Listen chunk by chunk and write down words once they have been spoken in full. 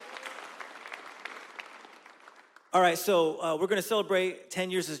All right, so we're going to celebrate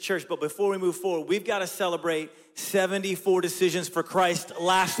 10 years as a church, but before we move forward, we've got to celebrate 74 decisions for Christ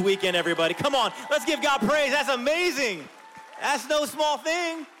last weekend, everybody. Come on, let's give God praise. That's amazing. That's no small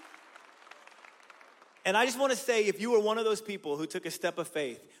thing. And I just want to say, if you were one of those people who took a step of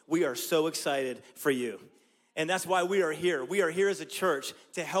faith, we are so excited for you. And that's why we are here. We are here as a church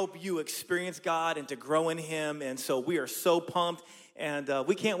to help you experience God and to grow in Him. And so we are so pumped. And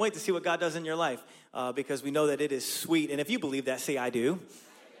we can't wait to see what God does in your life because we know that it is sweet. And if you believe that, say, I do.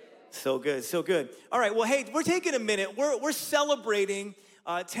 So good, so good. All right, well, hey, we're taking a minute. We're celebrating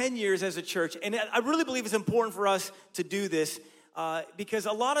 10 years as a church. And I really believe it's important for us to do this because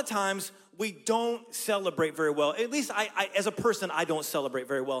a lot of times we don't celebrate very well. At least I as a person, I don't celebrate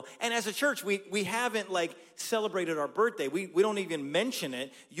very well. And as a church, we haven't celebrated our birthday. We don't even mention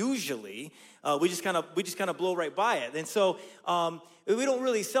it usually. We just kind of blow right by it. And so we don't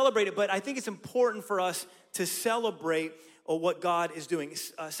really celebrate it, but I think it's important for us to celebrate what God is doing.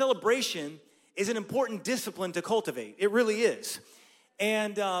 Celebration is an important discipline to cultivate. It really is.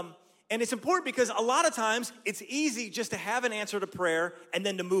 And it's important because a lot of times it's easy just to have an answer to prayer and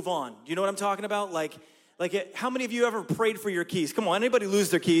then to move on. Do you know what I'm talking about? How many of you ever prayed for your keys? Come on, anybody lose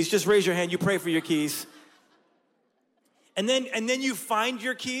their keys? Just raise your hand. You pray for your keys. And then you find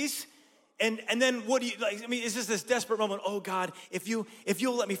your keys. And then what do you, it's just this desperate moment. Oh, God, if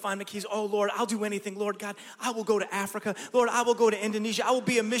you'll let me find my keys, oh, Lord, I'll do anything. Lord, God, I will go to Africa. Lord, I will go to Indonesia. I will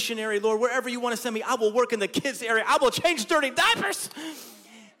be a missionary, Lord. Wherever you want to send me, I will work in the kids' area. I will change dirty diapers.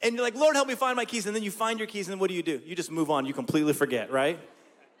 And you're like, Lord, help me find my keys. And then you find your keys, and then what do? You just move on. You completely forget, right?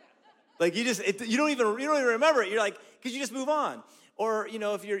 You don't even remember it. You're like, because you just move on. Or,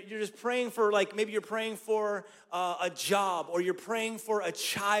 if you're just praying for, maybe you're praying for a job, or you're praying for a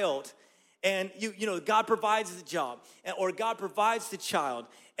child. And God provides the job, or God provides the child.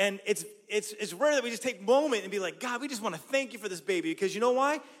 And it's rare that we just take a moment and be like, God, we just want to thank you for this baby. Because you know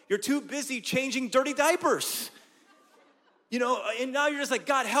why? You're too busy changing dirty diapers. And now you're just like,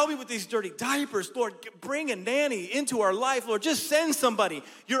 God, help me with these dirty diapers. Lord, bring a nanny into our life. Lord, just send somebody.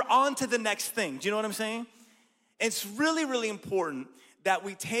 You're on to the next thing. Do you know what I'm saying? It's really, really important that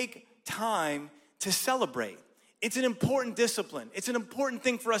we take time to celebrate. It's an important discipline. It's an important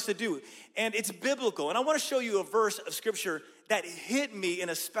thing for us to do. And it's biblical. And I want to show you a verse of scripture that hit me in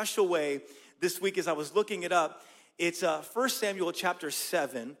a special way this week as I was looking it up. It's 1 Samuel chapter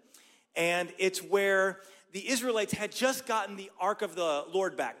 7. And it's where the Israelites had just gotten the ark of the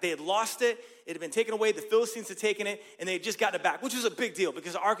Lord back. They had lost it. It had been taken away. The Philistines had taken it, and they had just gotten it back, which was a big deal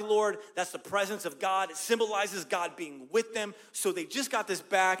because the ark of the Lord, that's the presence of God. It symbolizes God being with them. So they just got this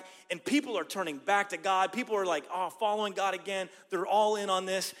back, and people are turning back to God. People are following God again. They're all in on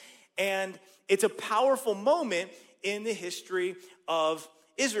this. And it's a powerful moment in the history of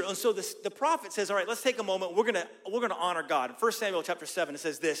Israel. And so the prophet says, all right, let's take a moment. We're gonna honor God. In 1 Samuel chapter 7, it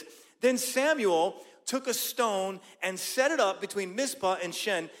says this. Then Samuel took a stone and set it up between Mizpah and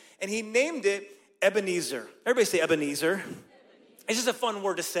Shen, and he named it Ebenezer. Everybody say Ebenezer. It's just a fun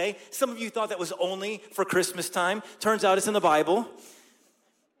word to say. Some of you thought that was only for Christmas time. Turns out it's in the Bible.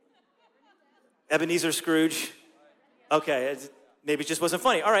 Ebenezer Scrooge. Okay, maybe it just wasn't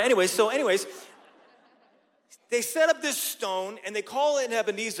funny. All right, anyways, they set up this stone, and they call it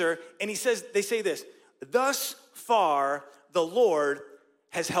Ebenezer, and they say this, thus far the Lord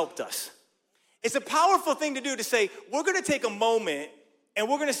has helped us. It's a powerful thing to do to say, we're going to take a moment and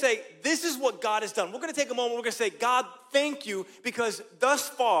we're going to say, this is what God has done. We're going to take a moment, we're going to say, God, thank you because thus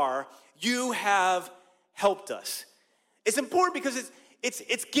far you have helped us. It's important because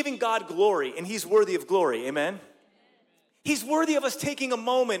it's giving God glory and He's worthy of glory, amen? He's worthy of us taking a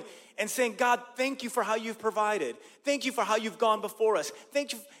moment and saying, God, thank you for how you've provided. Thank you for how you've gone before us.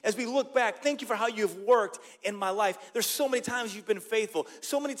 Thank you, as we look back, thank you for how you've worked in my life. There's so many times you've been faithful.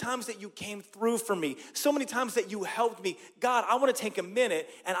 So many times that you came through for me. So many times that you helped me. God, I want to take a minute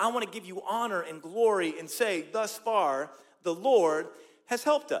and I want to give you honor and glory and say, thus far, the Lord has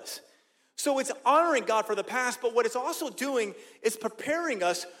helped us. So it's honoring God for the past, but what it's also doing is preparing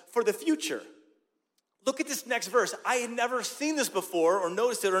us for the future. Look at this next verse. I had never seen this before or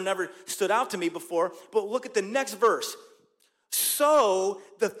noticed it or never stood out to me before, but look at the next verse. So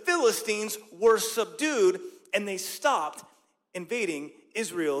the Philistines were subdued and they stopped invading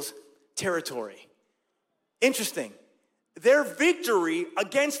Israel's territory. Interesting. Their victory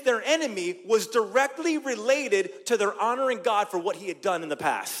against their enemy was directly related to their honoring God for what He had done in the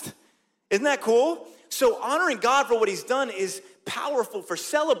past. Isn't that cool? So honoring God for what He's done is powerful for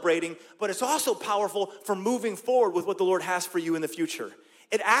celebrating, but it's also powerful for moving forward with what the Lord has for you in the future.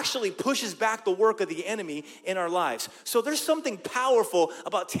 it actually pushes back the work of the enemy in our lives. So there's something powerful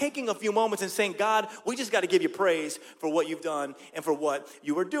about taking a few moments and saying, God, we just got to give you praise for what you've done and for what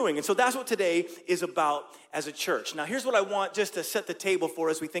you are doing. And so that's what today is about as a church. Now, here's what I want just to set the table for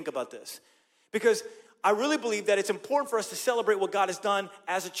as we think about this. Because I really believe that it's important for us to celebrate what God has done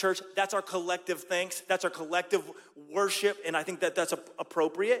as a church. That's our collective thanks. That's our collective worship, and I think that that's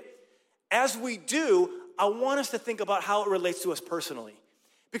appropriate. As we do, I want us to think about how it relates to us personally.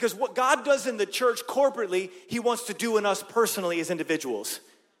 Because what God does in the church corporately, he wants to do in us personally as individuals.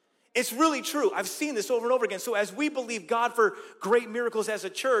 It's really true. I've seen this over and over again. So as we believe God for great miracles as a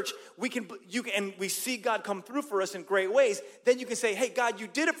church, and we see God come through for us in great ways, then you can say, hey, God, you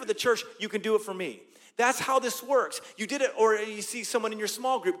did it for the church, you can do it for me. That's how this works. You did it, or you see someone in your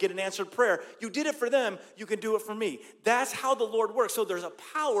small group get an answered prayer. You did it for them, you can do it for me. That's how the Lord works. So there's a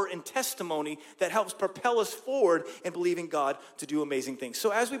power in testimony that helps propel us forward in believing God to do amazing things.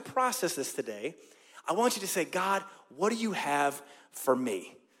 So as we process this today, I want you to say, God, what do you have for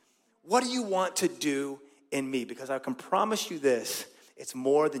me? What do you want to do in me? Because I can promise you this, it's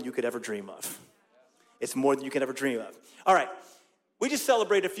more than you could ever dream of. It's more than you can ever dream of. All right, we just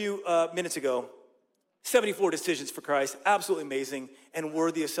celebrated a few minutes ago 74 decisions for Christ, absolutely amazing and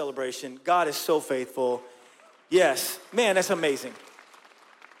worthy of celebration. God is so faithful. Yes, man, that's amazing.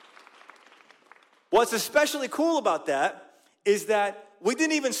 What's especially cool about that is that we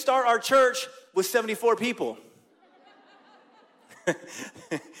didn't even start our church with 74 people.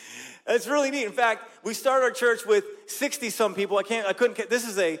 It's really neat. In fact, we started our church with 60-some people. This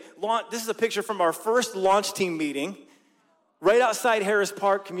is a picture from our first launch team meeting right outside Harris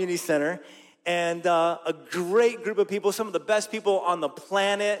Park Community Center. And a great group of people, some of the best people on the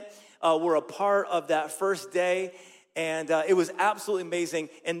planet were a part of that first day. And it was absolutely amazing.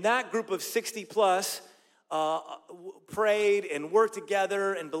 And that group of 60 plus prayed and worked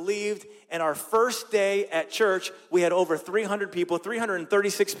together and believed. And our first day at church, we had over 300 people,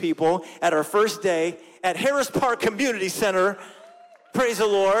 336 people at our first day at Harris Park Community Center. Praise the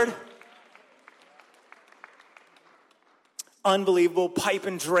Lord. Unbelievable, pipe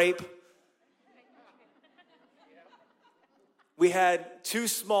and drape. We had 2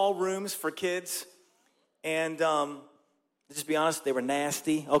 small rooms for kids, and just be honest, they were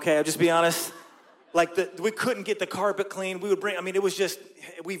nasty. Okay, I'll just be honest. We couldn't get the carpet clean. We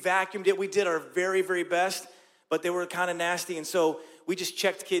vacuumed it. We did our very, very best, but they were kind of nasty, and so we just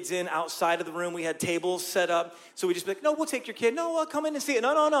checked kids in outside of the room. We had tables set up, so we just be like, no, we'll take your kid. No, I'll come in and see it.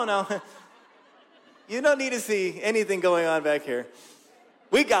 No. You don't need to see anything going on back here.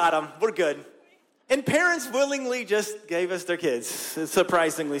 We got them. We're good. And parents willingly just gave us their kids,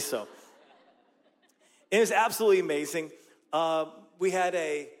 surprisingly so. It was absolutely amazing. We had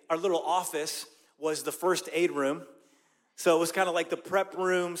our little office was the first aid room. So it was kind of like the prep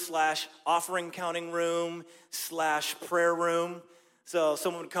room / offering counting room / prayer room. So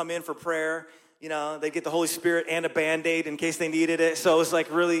someone would come in for prayer. You know, they'd get the Holy Spirit and a Band-Aid in case they needed it. So it was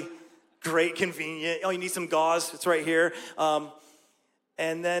like really great, convenient. Oh, you need some gauze? It's right here.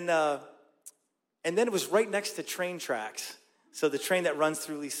 And then it was right next to train tracks. So the train that runs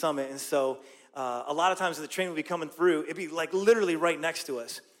through Lee Summit. And so a lot of times the train would be coming through. It'd be like literally right next to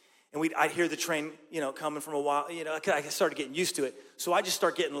us. And I'd hear the train, coming from a while. I started getting used to it. So I just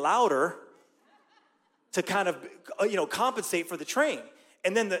start getting louder to kind of, compensate for the train.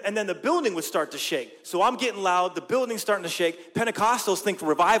 And then the building would start to shake. So I'm getting loud. The building's starting to shake. Pentecostals think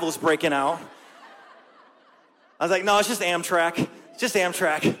revival's breaking out. I was like, no, it's just Amtrak. It's just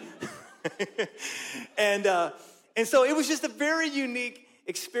Amtrak. And so it was just a very unique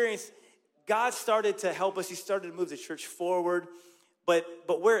experience. God started to help us. He started to move the church forward.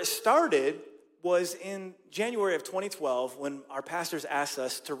 But where it started was in January of 2012 when our pastors asked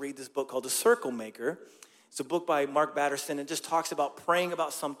us to read this book called The Circle Maker. It's a book by Mark Batterson. It just talks about praying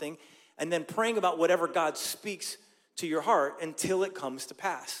about something and then praying about whatever God speaks to your heart until it comes to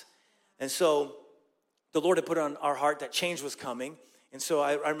pass. And so the Lord had put on our heart that change was coming. And so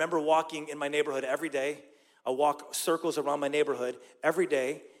I remember walking in my neighborhood every day. I walk circles around my neighborhood every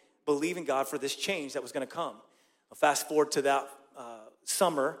day, believing God for this change that was going to come. I'll fast forward to that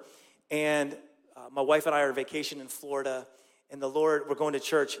summer, and my wife and I are on vacation in Florida, and the Lord, we're going to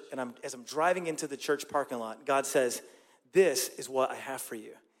church, and as I'm driving into the church parking lot, God says, this is what I have for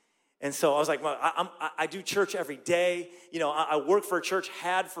you. And so I was like, well, I do church every day. I work for a church,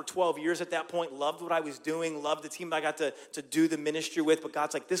 had for 12 years at that point, loved what I was doing, loved the team I got to do the ministry with. But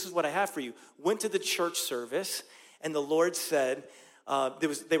God's like, this is what I have for you. Went to the church service, and the Lord said,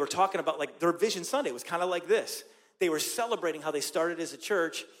 they were talking about like their Vision Sunday. It was kind of like this. They were celebrating how they started as a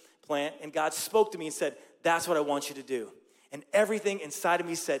church plant, and God spoke to me and said, that's what I want you to do. And everything inside of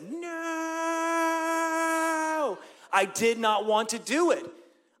me said, no. I did not want to do it.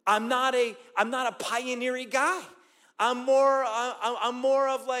 I'm not a pioneering guy. I'm more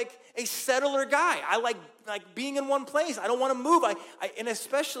of like a settler guy. I like being in one place. I don't want to move. And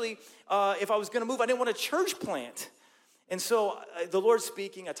especially if I was going to move, I didn't want a church plant. And so the Lord's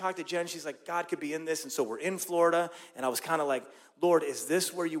speaking. I talked to Jen. She's like, God could be in this. And so we're in Florida. And I was kind of like, Lord, is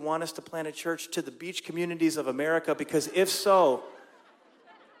this where you want us to plant a church to the beach communities of America? Because if so,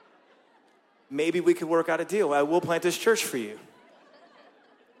 maybe we could work out a deal. I will plant this church for you.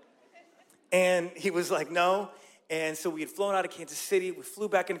 And he was like, no. And so we had flown out of Kansas City. We flew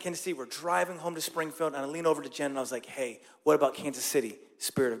back into Kansas City. We're driving home to Springfield. And I leaned over to Jen and I was like, hey, what about Kansas City?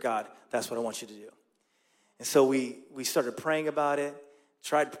 Spirit of God, that's what I want you to do. And so we started praying about it,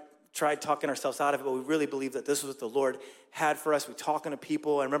 tried talking ourselves out of it, but we really believed that this was what the Lord had for us. We talking to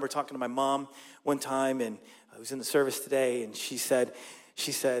people. I remember talking to my mom one time, and I was in the service today, and she said,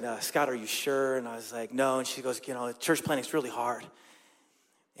 Scott, are you sure? And I was like, no. And she goes, church planning's really hard.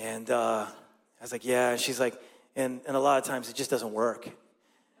 And I was like, yeah. And she's like, and a lot of times it just doesn't work.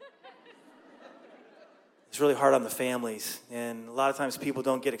 It's really hard on the families. And a lot of times people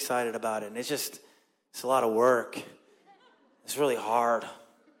don't get excited about it. And it's a lot of work. It's really hard. I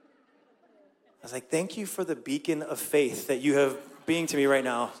was like, thank you for the beacon of faith that you have being to me right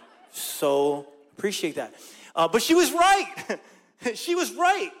now. So appreciate that. But she was right. She was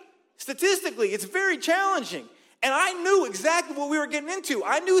right. Statistically, it's very challenging. And I knew exactly what we were getting into.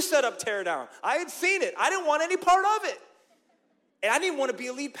 I knew set up, tear down. I had seen it. I didn't want any part of it. And I didn't want to be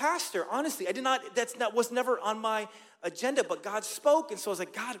a lead pastor. Honestly, I did not. Was never on my agenda. But God spoke. And so I was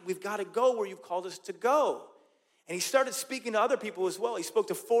like, God, we've got to go where you've called us to go. And he started speaking to other people as well. He spoke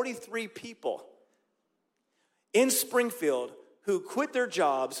to 43 people in Springfield who quit their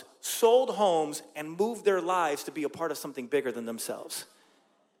jobs, sold homes, and moved their lives to be a part of something bigger than themselves.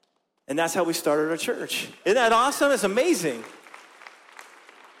 And that's how we started our church. Isn't that awesome? It's amazing.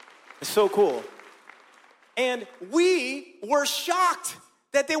 It's so cool. And we were shocked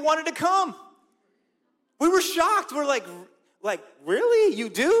that they wanted to come. We were shocked. We're like, really? You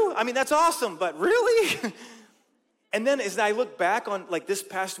do? I mean, that's awesome, but really? And then as I look back on, like this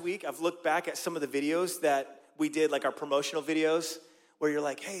past week, I've looked back at some of the videos that we did, like our promotional videos, where you're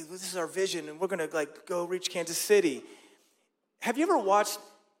like, hey, this is our vision, and we're going to like go reach Kansas City. Have you ever watched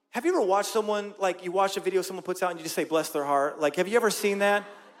someone, like you watch a video someone puts out and you just say, bless their heart? Like, have you ever seen that?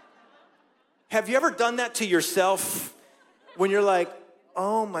 Have you ever done that to yourself when you're like,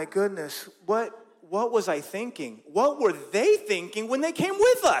 oh my goodness, what was I thinking? What were they thinking when they came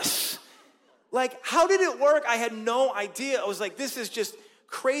with us? Like, how did it work? I had no idea. I was like, this is just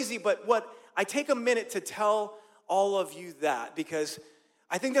crazy. But I take a minute to tell all of you that, because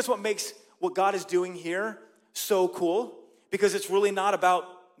I think that's what makes what God is doing here so cool, because it's really not about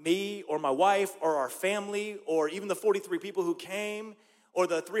me or my wife or our family or even the 43 people who came or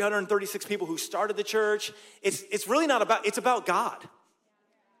the 336 people who started the church. It's really not about, it's about God.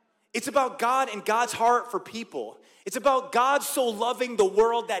 It's about God and God's heart for people. It's about God so loving the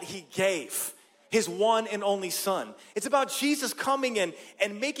world that he gave his one and only son. It's about Jesus coming in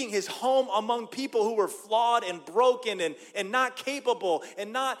and making his home among people who were flawed and broken and not capable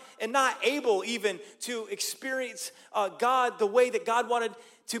and not able even to experience God the way that God wanted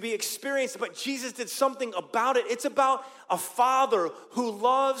to be experienced. But Jesus did something about it. It's about a father who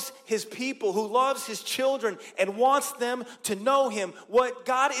loves his people, who loves his children and wants them to know him. What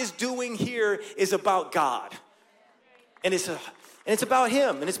God is doing here is about God. And it's about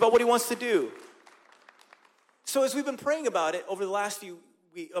him, and it's about what he wants to do. So as we've been praying about it over the last few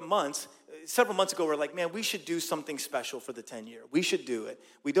months, several months ago, we're like, man, we should do something special for the 10-year. We should do it.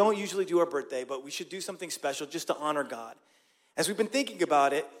 We don't usually do our birthday, but we should do something special just to honor God. As we've been thinking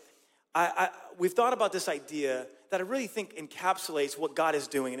about it, we've thought about this idea that I really think encapsulates what God is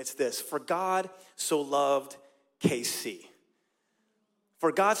doing, and it's this: for God so loved KC.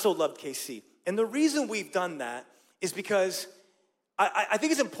 For God so loved KC. And the reason we've done that is because I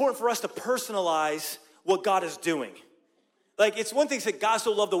think it's important for us to personalize what God is doing. Like, it's one thing to say God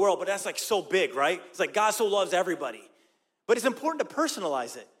so loved the world, but that's like so big, right? It's like God so loves everybody. But it's important to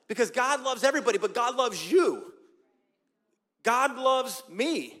personalize it, because God loves everybody, but God loves you. God loves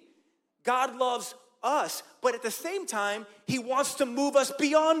me. God loves us. But at the same time, he wants to move us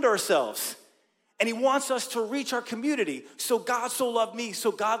beyond ourselves. And he wants us to reach our community. So God so loved me.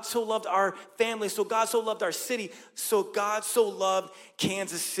 So God so loved our family. So God so loved our city. So God so loved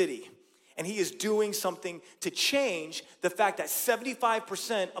Kansas City. And he is doing something to change the fact that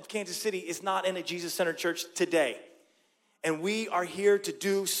 75% of Kansas City is not in a Jesus-centered church today. And we are here to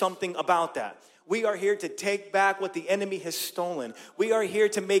do something about that. We are here to take back what the enemy has stolen. We are here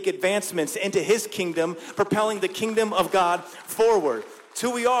to make advancements into his kingdom, propelling the kingdom of God forward. It's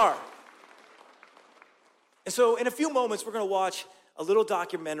who we are. And so in a few moments, we're going to watch a little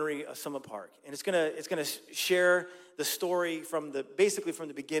documentary of Summit Park. And it's going to share the story basically from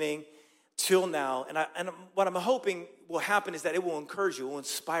the beginning till now. And what I'm hoping will happen is that it will encourage you, it will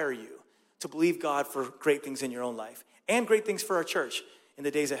inspire you to believe God for great things in your own life and great things for our church in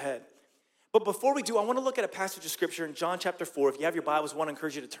the days ahead. But before we do, I want to look at a passage of scripture in John chapter 4. If you have your Bibles, I want to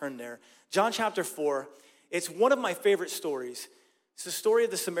encourage you to turn there. John chapter 4, it's one of my favorite stories. It's the story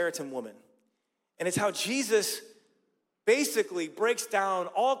of the Samaritan woman. And it's how Jesus basically breaks down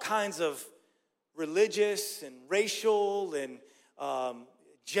all kinds of religious and racial and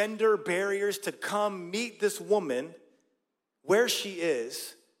gender barriers to come meet this woman where she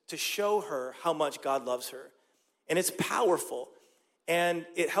is to show her how much God loves her. And it's powerful. And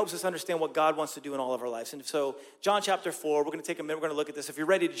it helps us understand what God wants to do in all of our lives. And so, John chapter 4, we're going to take a minute, we're going to look at this. If you're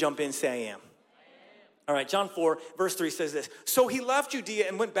ready to jump in, say I am. All right, John 4, verse 3 says this. So he left Judea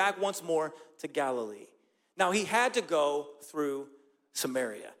and went back once more to Galilee. Now, he had to go through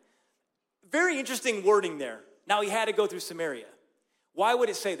Samaria. Very interesting wording there. Now, he had to go through Samaria. Why would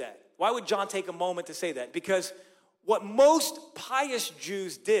it say that? Why would John take a moment to say that? Because what most pious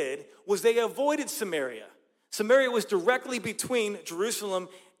Jews did was they avoided Samaria. Samaria was directly between Jerusalem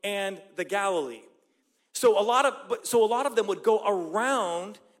and the Galilee. So a lot of them would go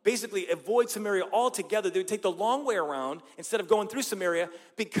around, basically avoid Samaria altogether. They would take the long way around instead of going through Samaria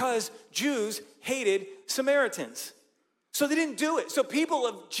because Jews hated Samaritans. So they didn't do it. So people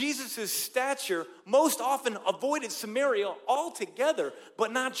of Jesus' stature most often avoided Samaria altogether,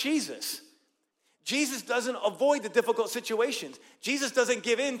 but not Jesus. Jesus doesn't avoid the difficult situations. Jesus doesn't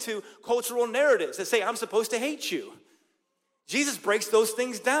give in to cultural narratives that say, I'm supposed to hate you. Jesus breaks those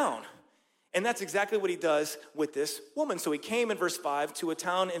things down. And that's exactly what he does with this woman. So he came in verse 5 to a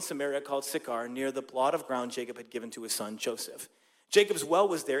town in Samaria called Sychar, near the plot of ground Jacob had given to his son Joseph. Jacob's well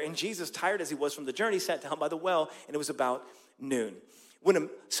was there, and Jesus, tired as he was from the journey, sat down by the well, and it was about noon. When a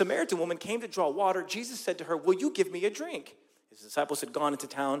Samaritan woman came to draw water, Jesus said to her, will you give me a drink? His disciples had gone into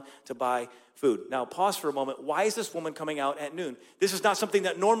town to buy food. Now, pause for a moment. Why is this woman coming out at noon? This is not something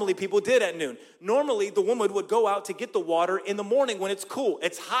that normally people did at noon. Normally, the woman would go out to get the water in the morning when it's cool.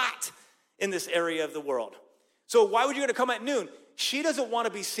 It's hot in this area of the world. So why would you going to come at noon? She doesn't want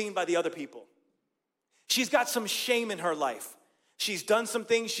to be seen by the other people. She's got some shame in her life. She's done some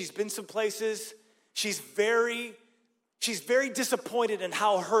things. She's been some places. She's very disappointed in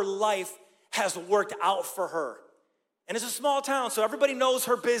how her life has worked out for her. And it's a small town, so everybody knows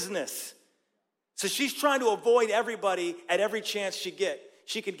her business. So she's trying to avoid everybody at every chance she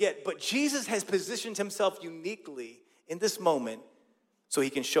could get. But Jesus has positioned himself uniquely in this moment so he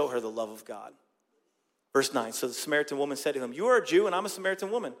can show her the love of God. Verse 9, so the Samaritan woman said to him, you are a Jew and I'm a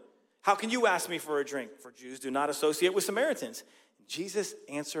Samaritan woman. How can you ask me for a drink? For Jews do not associate with Samaritans. Jesus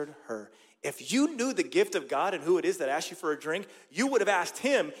answered her, if you knew the gift of God and who it is that asked you for a drink, you would have asked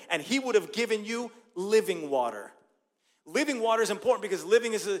him and he would have given you living water. Living water is important because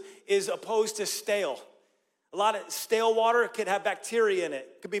living is opposed to stale. A lot of stale water could have bacteria in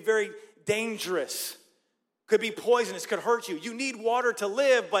it. Could be very dangerous. Could be poisonous, could hurt you. You need water to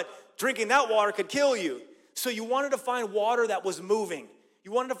live, but drinking that water could kill you. So you wanted to find water that was moving.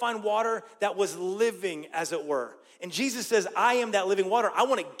 You wanted to find water that was living, as it were. And Jesus says, I am that living water. I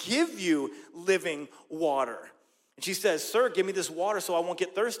want to give you living water. And she says, sir, give me this water so I won't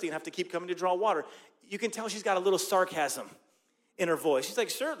get thirsty and have to keep coming to draw water. You can tell she's got a little sarcasm in her voice. She's like,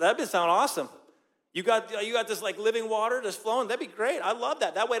 sure, that'd sound awesome. You got this like living water just flowing. That'd be great. I love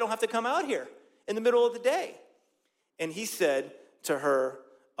that. That way I don't have to come out here in the middle of the day. And he said to her,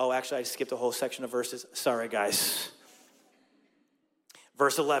 oh, actually, I skipped a whole section of verses. Sorry, guys.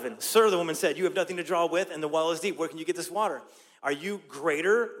 Verse 11, sir, the woman said, you have nothing to draw with, and the well is deep. Where can you get this water? Are you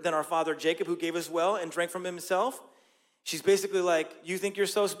greater than our father Jacob, who gave us well and drank from himself? She's basically like, you think you're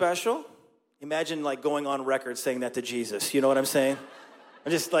so special? Imagine like going on record saying that to Jesus. You know what I'm saying?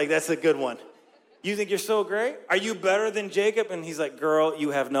 I'm just like, that's a good one. You think you're so great? Are you better than Jacob? And he's like, girl,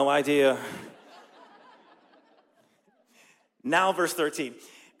 you have no idea. Now, verse 13.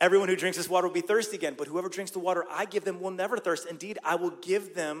 Everyone who drinks this water will be thirsty again, but whoever drinks the water I give them will never thirst. Indeed, I will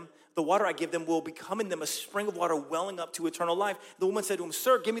give them, the water I give them will become in them a spring of water welling up to eternal life. The woman said to him,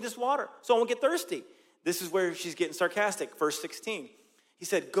 sir, give me this water so I won't get thirsty. This is where she's getting sarcastic. Verse 16. He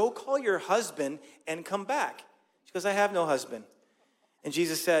said, go call your husband and come back. She goes, I have no husband. And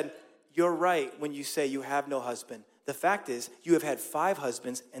Jesus said, you're right when you say you have no husband. The fact is, you have had 5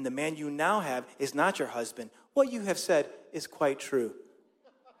 husbands, and the man you now have is not your husband. What you have said is quite true.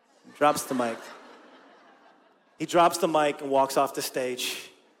 Drops the mic. He drops the mic and walks off the stage.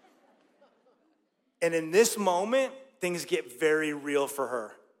 And in this moment, things get very real for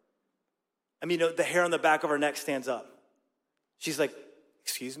her. I mean, the hair on the back of her neck stands up. She's like,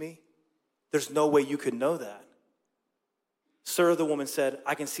 excuse me? There's no way you could know that. Sir, the woman said,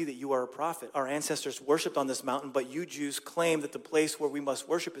 I can see that you are a prophet. Our ancestors worshiped on this mountain, but you Jews claim that the place where we must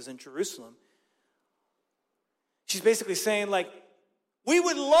worship is in Jerusalem. She's basically saying, like, we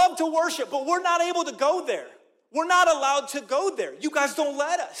would love to worship, but we're not able to go there. We're not allowed to go there. You guys don't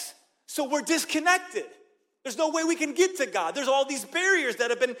let us. So we're disconnected. There's no way we can get to God. There's all these barriers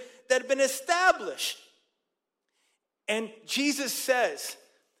that have been established. And Jesus says,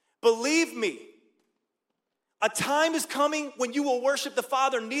 believe me, a time is coming when you will worship the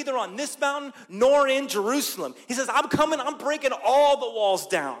Father neither on this mountain nor in Jerusalem. He says, I'm coming, I'm breaking all the walls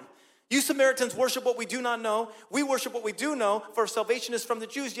down. You Samaritans worship what we do not know. We worship what we do know, for salvation is from the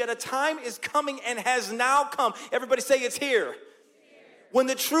Jews. Yet a time is coming and has now come. Everybody say it's here. When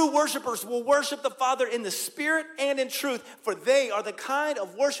the true worshipers will worship the Father in the Spirit and in truth, for they are the kind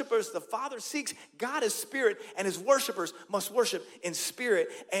of worshipers the Father seeks. God is Spirit, and his worshipers must worship in spirit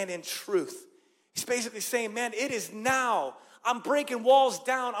and in truth. He's basically saying, man, it is now. I'm breaking walls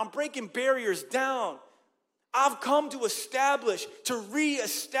down. I'm breaking barriers down. I've come to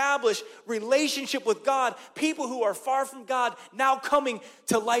reestablish relationship with God. People who are far from God now coming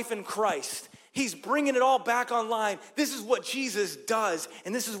to life in Christ. He's bringing it all back online. This is what Jesus does,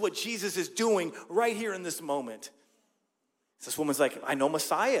 and this is what Jesus is doing right here in this moment. This woman's like, I know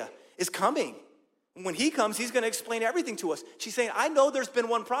Messiah is coming. When he comes, he's going to explain everything to us. She's saying, I know there's been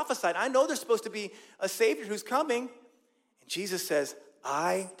one prophesied. I know there's supposed to be a Savior who's coming. And Jesus says,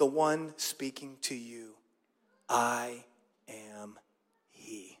 I, the one speaking to you, I am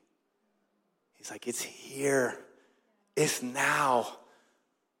he. He's like, it's here. It's now.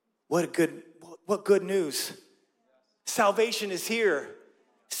 What good news. Salvation is here.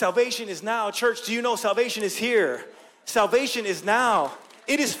 Salvation is now. Church, do you know salvation is here? Salvation is now.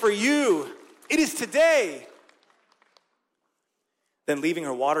 It is for you. It is today. Then leaving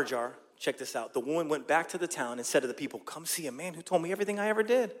her water jar, check this out. The woman went back to the town and said to the people, come see a man who told me everything I ever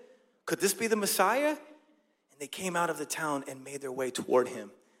did. Could this be the Messiah? And they came out of the town and made their way toward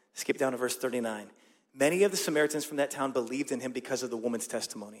him. Skip down to verse 39. Many of the Samaritans from that town believed in him because of the woman's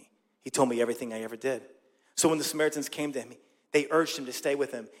testimony. He told me everything I ever did. So when the Samaritans came to him, they urged him to stay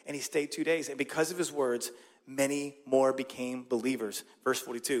with them, and he stayed 2 days. And because of his words, many more became believers. Verse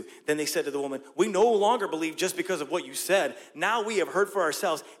 42. Then they said to the woman, we no longer believe just because of what you said. Now we have heard for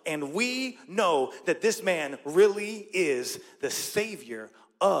ourselves, and we know that this man really is the Savior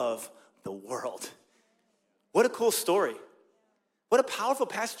of the world. What a cool story. What a powerful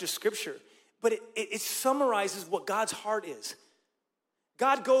passage of Scripture. But it summarizes what God's heart is.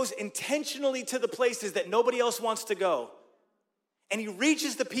 God goes intentionally to the places that nobody else wants to go. And he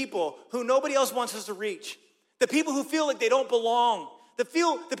reaches the people who nobody else wants us to reach. The people who feel like they don't belong. The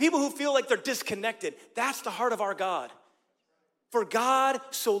people who feel like they're disconnected. That's the heart of our God. For God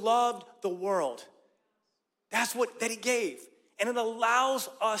so loved the world. That's that he gave. And it allows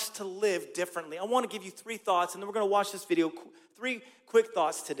us to live differently. I want to give you 3 thoughts, and then we're going to watch this video. 3 quick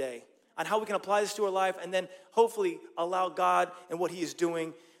thoughts today on how we can apply this to our life, and then hopefully allow God and what he is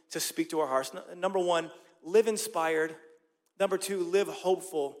doing to speak to our hearts. Number 1, live inspired. Number 2, live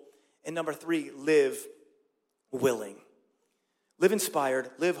hopeful. And number 3, live willing. Live inspired,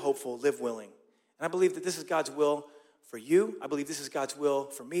 live hopeful, live willing. And I believe that this is God's will for you. I believe this is God's will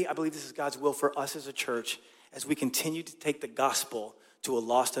for me. I believe this is God's will for us as a church as we continue to take the gospel to a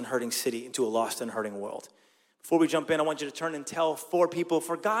lost and hurting city and to a lost and hurting world. Before we jump in, I want you to turn and tell 4 people,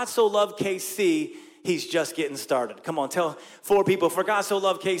 for God so loved KC, he's just getting started. Come on, tell 4 people, for God so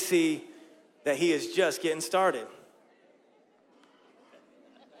loved KC, that he is just getting started.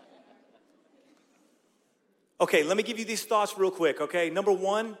 Okay, let me give you these thoughts real quick, okay? Number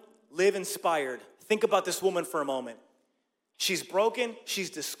 1, live inspired. Think about this woman for a moment. She's broken,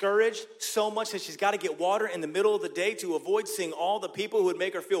 she's discouraged so much that she's got to get water in the middle of the day to avoid seeing all the people who would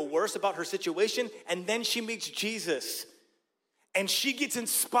make her feel worse about her situation. And then she meets Jesus. And she gets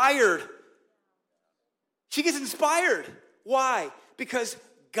inspired. She gets inspired. Why? Because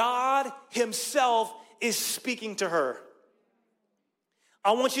God himself is speaking to her.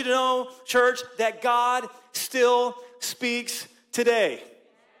 I want you to know, church, that God still speaks today.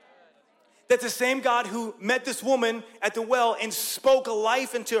 That the same God who met this woman at the well and spoke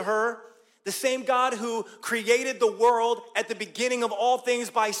life into her, the same God who created the world at the beginning of all things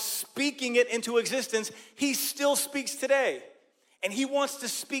by speaking it into existence, he still speaks today. And he wants to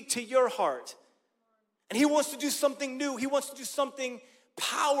speak to your heart. And he wants to do something new. He wants to do something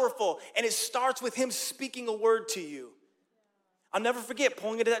powerful, and it starts with him speaking a word to you. I'll never forget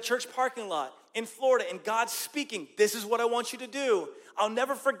pulling into that church parking lot in Florida and God speaking, this is what I want you to do. I'll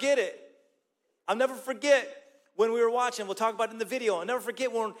never forget it. I'll never forget when we were watching, we'll talk about it in the video. I'll never forget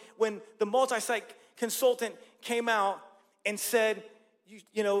when the multi-site consultant came out and said,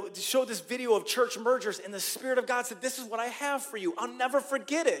 showed this video of church mergers, and the Spirit of God said, this is what I have for you. I'll never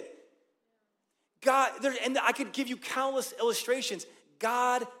forget it. God, and I could give you countless illustrations.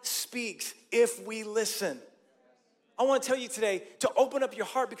 God speaks if we listen. I want to tell you today to open up your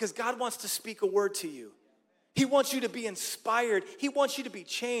heart because God wants to speak a word to you. He wants you to be inspired. He wants you to be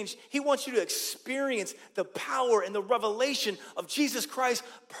changed. He wants you to experience the power and the revelation of Jesus Christ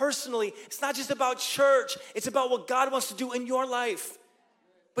personally. It's not just about church. It's about what God wants to do in your life.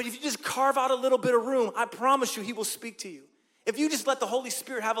 But if you just carve out a little bit of room, I promise you, he will speak to you. If you just let the Holy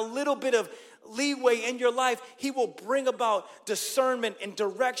Spirit have a little bit of leeway in your life, he will bring about discernment and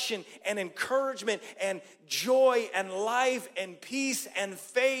direction and encouragement and joy and life and peace and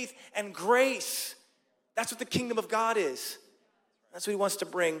faith and grace. That's what the kingdom of God is. That's what he wants to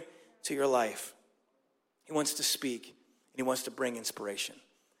bring to your life. He wants to speak, and he wants to bring inspiration.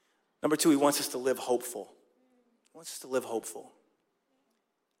 Number 2, he wants us to live hopeful. He wants us to live hopeful.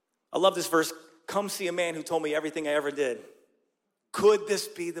 I love this verse. Come see a man who told me everything I ever did. Could this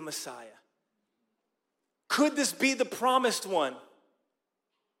be the Messiah? Could this be the promised one?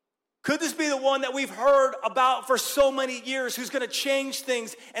 Could this be the one that we've heard about for so many years who's going to change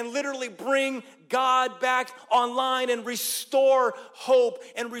things and literally bring God back online and restore hope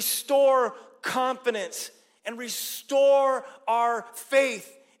and restore confidence and restore our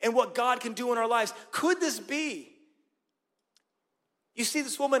faith in what God can do in our lives? Could this be? You see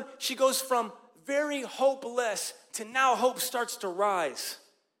this woman, she goes from very hopeless to now hope starts to rise.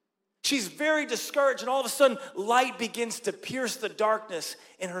 She's very discouraged, and all of a sudden, light begins to pierce the darkness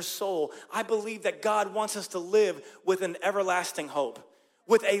in her soul. I believe that God wants us to live with an everlasting hope,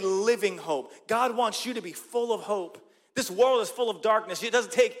 with a living hope. God wants you to be full of hope. This world is full of darkness. It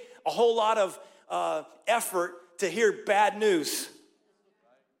doesn't take a whole lot of effort to hear bad news.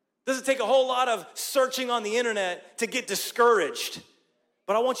 It doesn't take a whole lot of searching on the internet to get discouraged.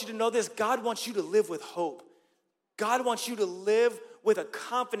 But I want you to know this. God wants you to live with hope. God wants you to live with a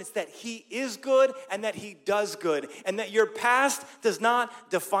confidence that he is good and that he does good, and that your past does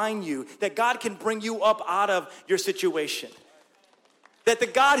not define you, that God can bring you up out of your situation, that the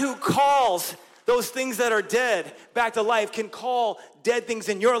God who calls those things that are dead back to life can call dead things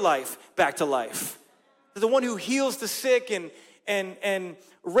in your life back to life. That the one who heals the sick and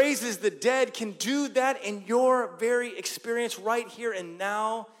raises the dead can do that in your very experience right here and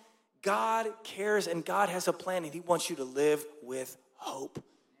now. God cares and God has a plan, and he wants you to live with hope.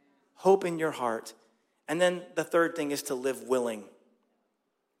 Hope in your heart. And then the third thing is to live willing.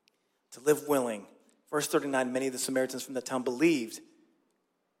 To live willing. Verse 39, many of the Samaritans from that town believed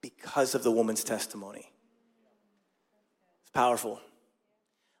because of the woman's testimony. It's powerful.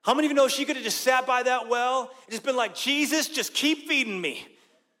 How many of you know she could have just sat by that well and just been like, Jesus, just keep feeding me.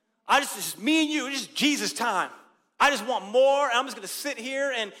 Just me and you, just Jesus time. I just want more, and I'm just going to sit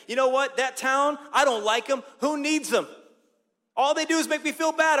here, and you know what? That town, I don't like them. Who needs them? All they do is make me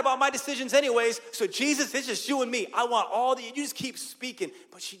feel bad about my decisions anyways. So Jesus, it's just you and me. I want all the, you just keep speaking.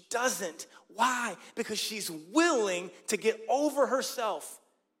 But she doesn't. Why? Because she's willing to get over herself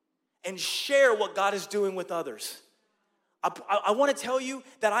and share what God is doing with others. I want to tell you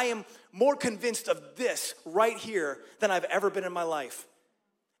that I am more convinced of this right here than I've ever been in my life.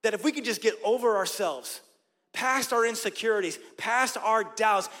 That if we could just get over ourselves, past our insecurities, past our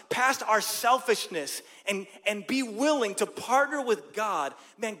doubts, past our selfishness, and be willing to partner with God,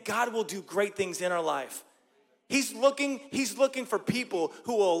 man, God will do great things in our life. He's looking for people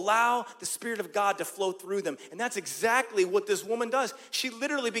who will allow the Spirit of God to flow through them. And that's exactly what this woman does. She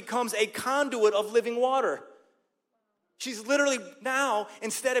literally becomes a conduit of living water. She's literally now,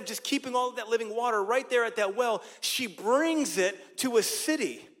 instead of just keeping all of that living water right there at that well, she brings it to a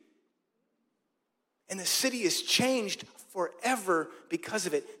city. And the city is changed forever because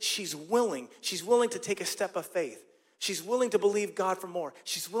of it. She's willing. She's willing to take a step of faith. She's willing to believe God for more.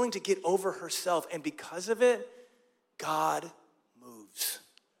 She's willing to get over herself. And because of it, God moves.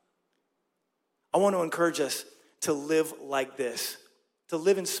 I want to encourage us to live like this, to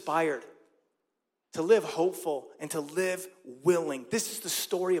live inspired, to live hopeful, and to live willing. This is the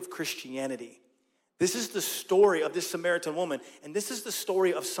story of Christianity. This is the story of this Samaritan woman. And this is the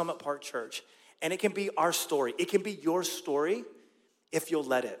story of Summit Park Church. And it can be our story. It can be your story if you'll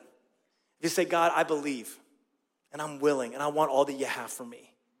let it. If you say, God, I believe, and I'm willing, and I want all that you have for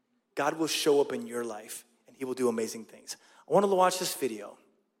me, God will show up in your life, and He will do amazing things. I want to watch this video.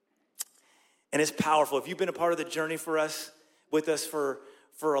 And it's powerful. If you've been a part of the journey with us for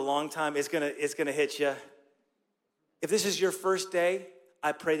a long time, it's gonna hit you. If this is your first day,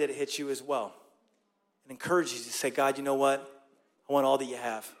 I pray that it hits you as well. And encourage you to say, God, you know what? I want all that you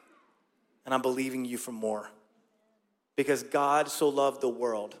have. And I'm believing you for more. Because God so loved the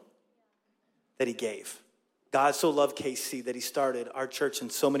world that he gave. God so loved KC that he started our church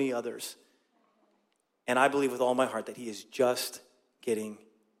and so many others. And I believe with all my heart that he is just getting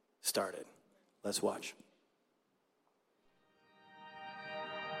started. Let's watch.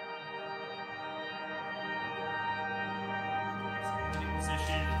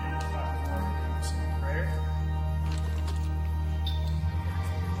 Position and platform, some prayer.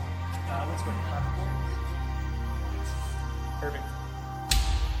 Let's go to platform. Perfect.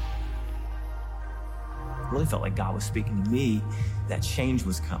 I really felt like God was speaking to me that change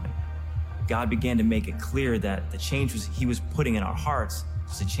was coming. God began to make it clear that the change he was putting in our hearts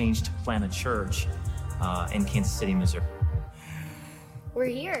was a change to plant a church in Kansas City, Missouri. We're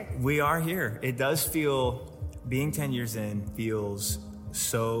here. We are here. It does feel, being 10 years in feels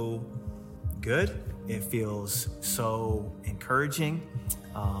so good. It feels so encouraging.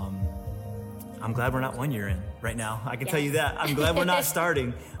 I'm glad we're not 1 year in right now. I can tell you that. I'm glad we're not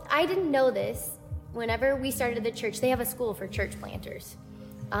starting. I didn't know this. Whenever we started the church, they have a school for church planters.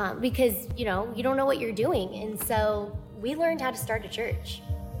 Because, you don't know what you're doing. And so we learned how to start a church.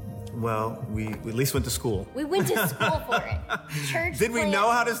 Well, we at least went to school. We went to school for it. Church Did we know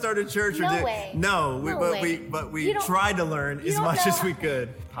how to start a church? No way. But we tried to learn as much as we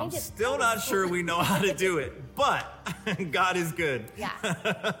could. I'm still not sure we know how to do it, but God is good. Yeah.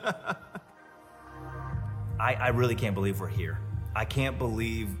 I really can't believe we're here. I can't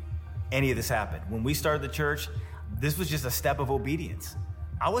believe any of this happened. When we started the church, this was just a step of obedience.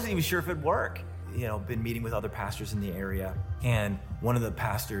 I wasn't even sure if it'd work. Been meeting with other pastors in the area, and one of the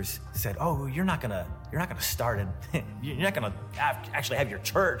pastors said, "Oh, you're not gonna start it. You're not gonna actually have your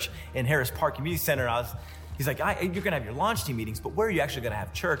church in Harris Park Community Center." He's like, "You're gonna have your launch team meetings, but where are you actually gonna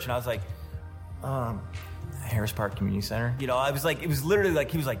have church?" And I was like, Harris Park Community Center. I was like, it was literally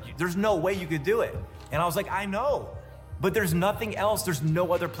like, he was like, "There's no way you could do it." And I was like, "I know, but there's nothing else. There's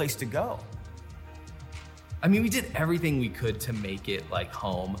no other place to go." I mean, we did everything we could to make it like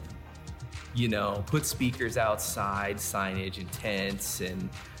home. Put speakers outside, signage and tents, and,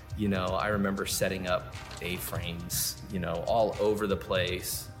 I remember setting up A-frames, all over the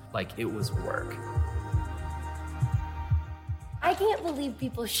place. Like, it was work. I can't believe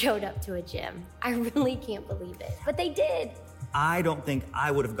people showed up to a gym. I really can't believe it. But they did. I don't think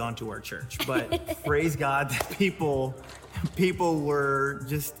I would have gone to our church, but praise God that people were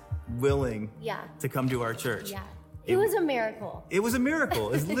just willing to come to our church. Yeah. It was a miracle. It was a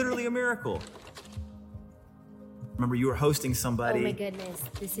miracle. It's literally a miracle. Remember, you were hosting somebody. Oh my goodness,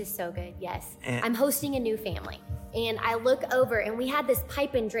 this is so good, yes. I'm hosting a new family. And I look over and we had this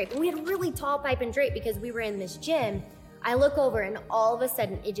pipe and drape. And we had a really tall pipe and drape because we were in this gym. I look over and all of a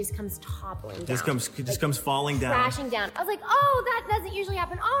sudden it just comes toppling down. Just comes falling down. Crashing down. I was like, oh, that doesn't usually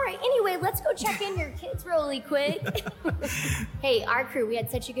happen. All right, anyway, let's go check in your kids really quick. Hey, our crew, we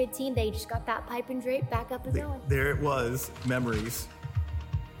had such a good team. They just got that pipe and drape back up and going. There it was, memories.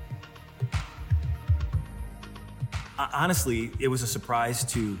 Honestly, it was a surprise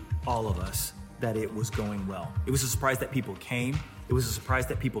to all of us that it was going well. It was a surprise that people came. It was a surprise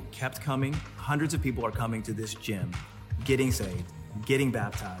that people kept coming. Hundreds of people are coming to this gym, getting saved, getting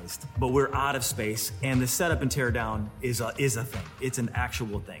baptized, but we're out of space, and the setup and tear down is a thing. It's an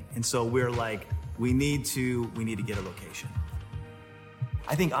actual thing. And so we're like, we need to get a location.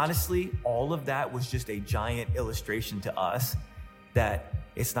 I think honestly, all of that was just a giant illustration to us that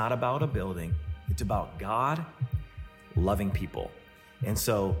it's not about a building, it's about God loving people. And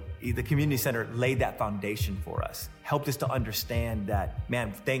so the community center laid that foundation for us, helped us to understand that,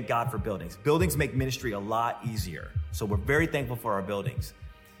 man, thank God for buildings. Buildings make ministry a lot easier. So we're very thankful for our buildings,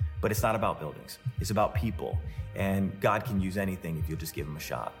 but it's not about buildings. It's about people. And God can use anything if you'll just give him a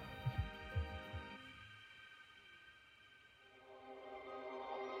shot.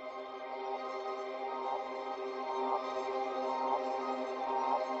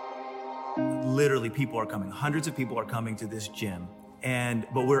 Literally, people are coming. Hundreds of people are coming to this gym.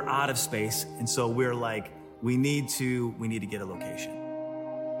 But we're out of space, and so we're like, we need to get a location.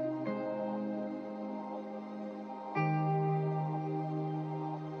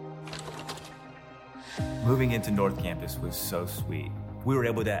 Moving into North Campus was so sweet. We were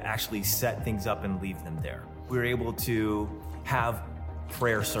able to actually set things up and leave them there. We were able to have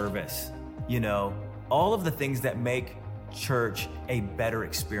prayer service, all of the things that make church a better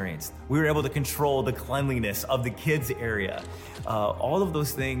experience. We were able to control the cleanliness of the kids area. All of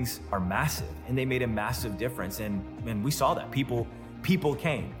those things are massive, and they made a massive difference. And we saw that people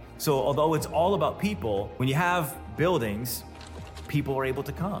came. So although it's all about people, when you have buildings, people are able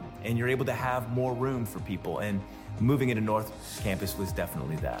to come, and you're able to have more room for people. And moving into North Campus was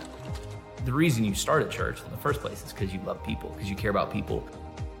definitely that. The reason you start a church in the first place is because you love people, because you care about people.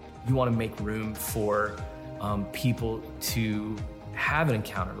 You want to make room for people to have an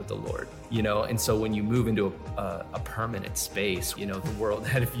encounter with the Lord, you know? And so when you move into a permanent space, you know, the world,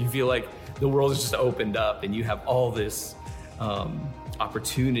 that if you feel like the world is just opened up and you have all this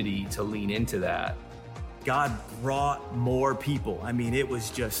opportunity to lean into that. God brought more people. I mean, it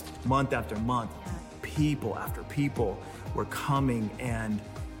was just month after month, people after people were coming and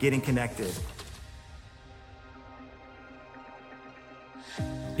getting connected.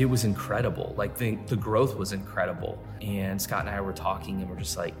 It was incredible. Like the growth was incredible. And Scott and I were talking and we're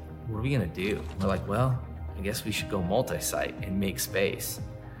just like, what are we gonna do? We're like, well, I guess we should go multi-site and make space.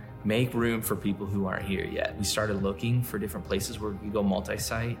 Make room for people who aren't here yet. We started looking for different places where we could go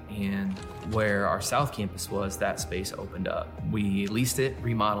multi-site, and where our South Campus was, that space opened up. We leased it,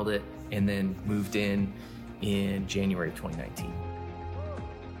 remodeled it, and then moved in January of 2019.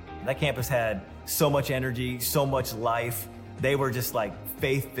 That campus had so much energy, so much life. They were just like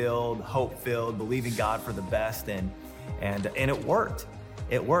faith-filled, hope-filled, believing God for the best, and it worked.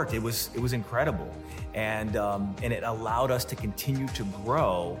 It worked. It was incredible, and it allowed us to continue to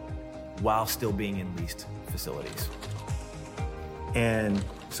grow while still being in leased facilities. And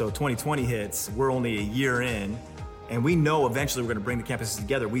so 2020 hits. We're only a year in, and we know eventually we're going to bring the campuses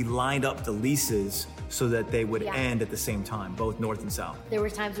together. We lined up the leases so that they would end at the same time, both north and south. There were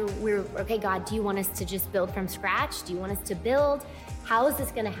times where we were, okay, God, do you want us to just build from scratch? Do you want us to build? How is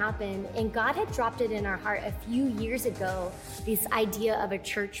this going to happen? And God had dropped it in our heart a few years ago, this idea of a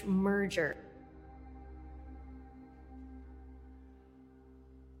church merger.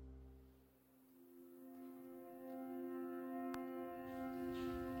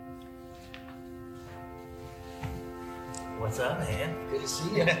 What's up, man? Good to see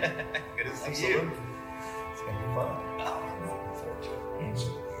you. Good to see Absolutely. you. It's gonna be fun. I'm looking forward to it.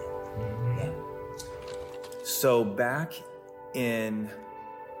 Yeah. So back in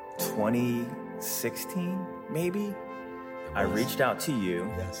 2016, maybe, I reached out to you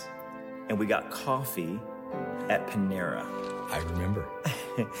Yes, and we got coffee at Panera. I remember.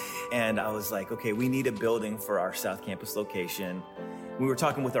 And I was like, okay, we need a building for our South Campus location. We were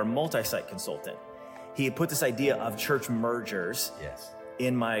talking with our multi-site consultant. He had put this idea of church mergers Yes.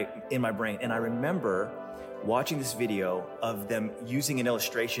 in my brain. And I remember watching this video of them using an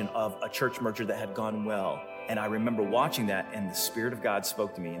illustration of a church merger that had gone well. And I remember watching that, and the Spirit of God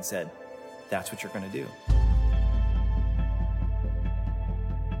spoke to me and said, that's what you're going to do.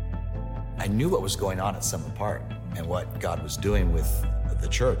 I knew what was going on at Summit Park and what God was doing with the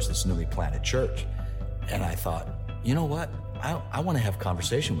church, this newly planted church. And I thought, you know what? I want to have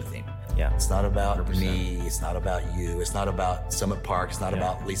conversation with him. Yeah. It's not about 100%. me. It's not about you. It's not about Summit Park. It's not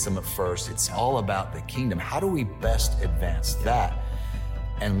about Lee Summit First. It's all about the kingdom. How do we best advance that?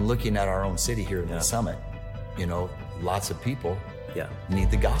 And looking at our own city here in the Summit, you know, lots of people need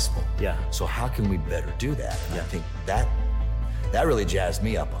the gospel. Yeah. So how can we better do that? And Yeah. I think that really jazzed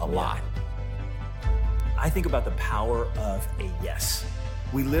me up a lot. I think about the power of a yes.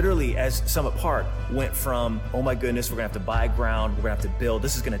 We literally, as Summit Park, went from, oh my goodness, we're gonna have to buy ground, we're gonna have to build,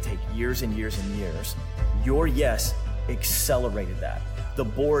 this is gonna take years and years and years. Your yes accelerated that. The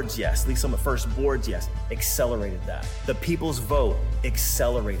board's yes, Lee Summit First board's yes, accelerated that. The people's vote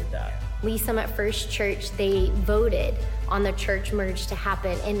accelerated that. Lee Summit First Church, they voted on the church merge to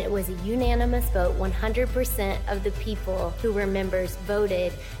happen, and it was a unanimous vote. 100% of the people who were members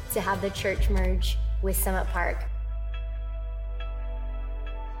voted to have the church merge with Summit Park.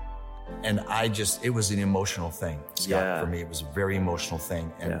 And it was an emotional thing, Scott. Yeah. For me, it was a very emotional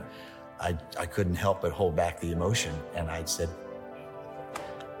thing. And I couldn't help but hold back the emotion. And I said,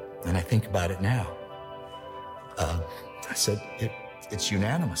 and I think about it now, I said, it's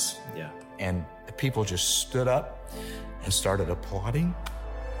unanimous. Yeah. And the people just stood up and started applauding,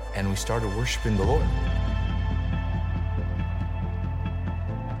 and we started worshiping the Lord.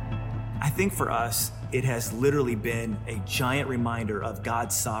 I think for us, it has literally been a giant reminder of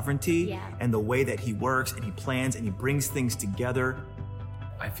God's sovereignty and the way that he works and he plans and he brings things together.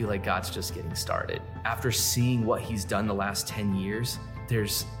 I feel like God's just getting started. After seeing what he's done the last 10 years,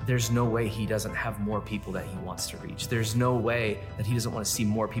 there's no way he doesn't have more people that he wants to reach. There's no way that he doesn't want to see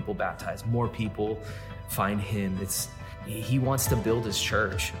more people baptized, more people find him. He wants to build his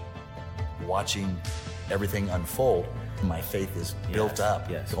church. Watching everything unfold, my faith is built up,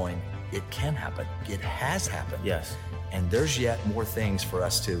 yes. going, it can happen. It has happened. Yes. And there's yet more things for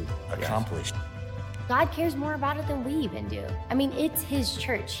us to accomplish. God cares more about it than we even do. I mean, it's his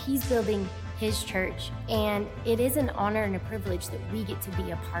church. He's building his church, and it is an honor and a privilege that we get to be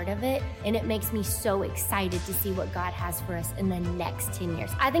a part of it, and it makes me so excited to see what God has for us in the next 10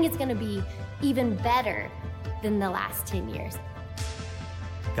 years. I think it's going to be even better than the last 10 years.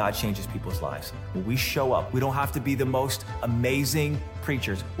 God changes people's lives. When we show up, we don't have to be the most amazing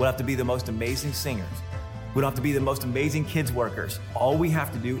preachers. We don't have to be the most amazing singers. We don't have to be the most amazing kids workers. All we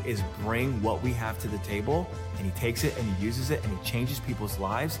have to do is bring what we have to the table, and he takes it and he uses it and he changes people's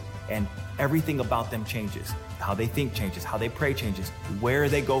lives, and everything about them changes. How they think changes, how they pray changes, where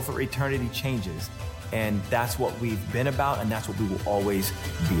they go for eternity changes. And that's what we've been about, and that's what we will always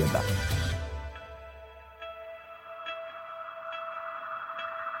be about.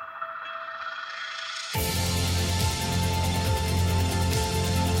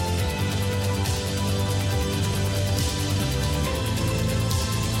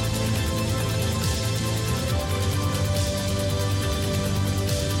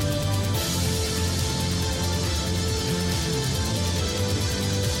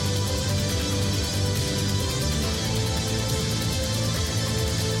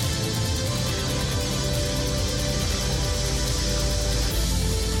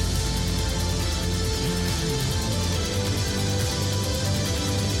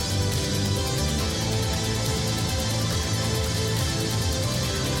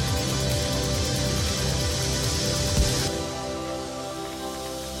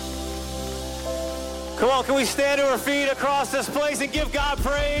 Come on, can we stand to our feet across this place and give God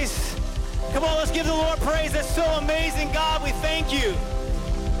praise? Come on, let's give the Lord praise. That's so amazing, God. We thank you.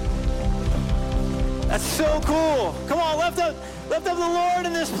 That's so cool. Come on, lift up the Lord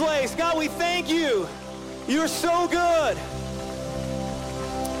in this place. God, we thank you. You're so good.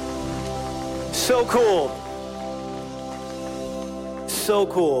 So cool. So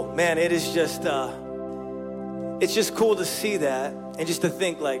cool. Man, it is just, it's just cool to see that and just to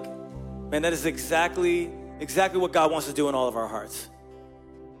think like, man, that is exactly what God wants to do in all of our hearts.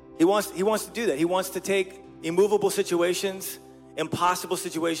 He wants to do that. He wants to take immovable situations, impossible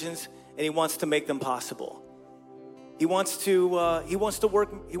situations, and he wants to make them possible. He wants to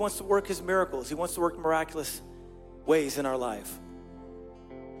work his miracles. He wants to work miraculous ways in our life.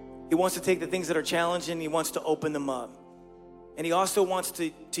 He wants to take the things that are challenging, he wants to open them up. And he also wants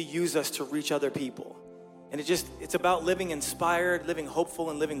to use us to reach other people. And it's about living inspired, living hopeful,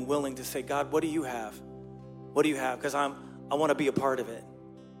 and living willing to say, God, what do you have? What do you have? Because I want to be a part of it.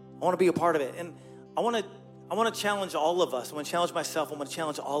 I want to be a part of it. And I want to challenge all of us. I want to challenge myself. I want to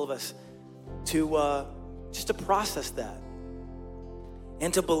challenge all of us to just to process that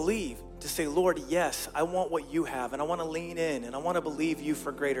and to believe, to say, Lord, yes, I want what you have, and I want to lean in, and I want to believe you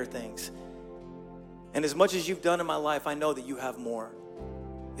for greater things. And as much as you've done in my life, I know that you have more.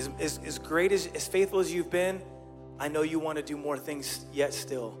 As great as faithful as you've been, I know you want to do more things yet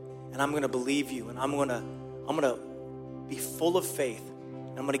still. And I'm going to believe you, and I'm going to be full of faith,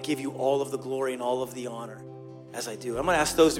 and I'm going to give you all of the glory and all of the honor as I do. I'm going to ask those